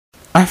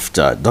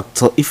After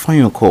Dr.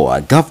 Ifeanyi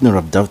Okowa, Governor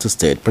of Delta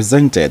State,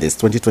 presented his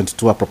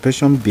 2022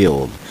 Appropriation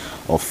Bill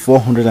of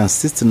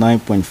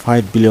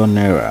 469.5 billion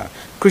naira,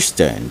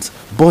 Christians,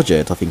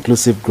 Budget of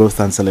Inclusive Growth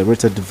and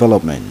Celebrated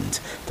Development,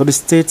 to the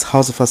State's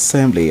House of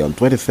Assembly on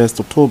 21st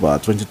October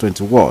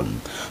 2021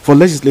 for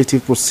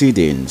legislative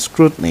proceedings,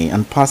 scrutiny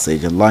and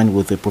passage in line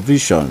with the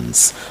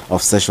provisions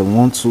of Section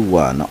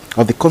 121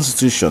 of the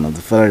Constitution of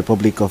the Federal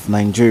Republic of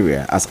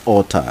Nigeria as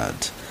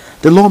altered.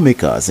 The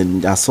lawmakers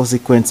in their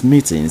subsequent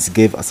meetings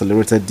gave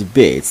accelerated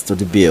debates to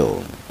the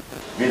bill.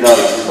 Be now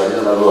received by the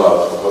Honorable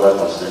House for further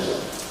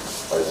consideration.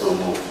 I so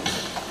move.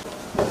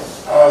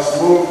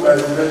 As moved by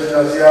the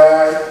legislature, say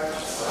aye.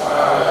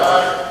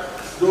 Aye.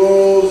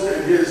 Those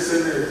against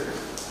Senate,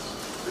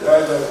 the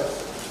ayes have it.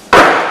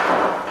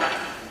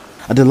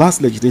 At the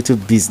last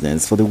legislative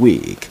business for the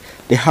week,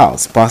 the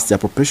House passed the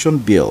appropriation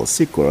bill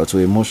sequel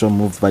to a motion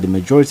moved by the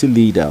majority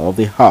leader of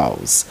the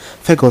House,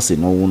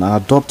 Ferguson Oun, and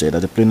adopted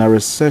at the plenary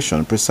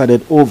session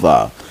presided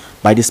over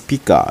by the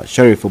Speaker,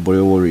 Sheriff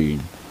Oborewori.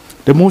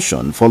 The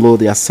motion followed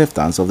the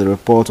acceptance of the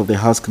report of the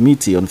House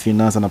Committee on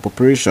Finance and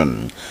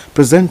Appropriation,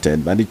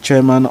 presented by the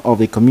chairman of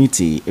the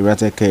committee,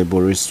 Irateke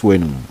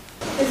Boriswenu.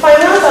 The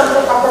Finance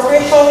and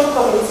Appropriation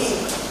Committee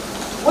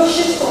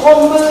wishes to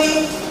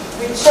humbly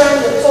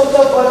return the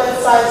total budget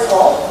size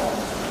of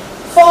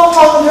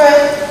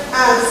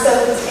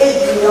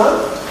 478 billion,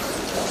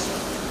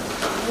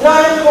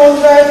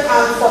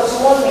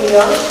 941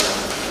 million,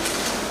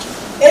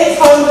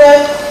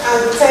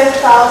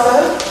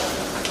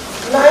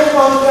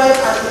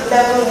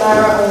 810,911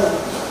 naira only.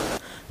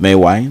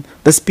 Meanwhile,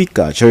 the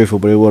Speaker, Sheriff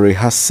Oborewori,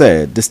 has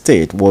said the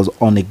state was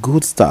on a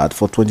good start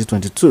for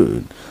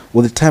 2022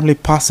 with the timely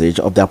passage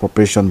of the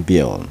appropriation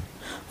bill.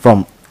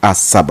 From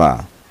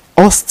Asaba,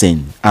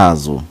 Austin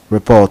Azu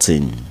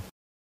reporting.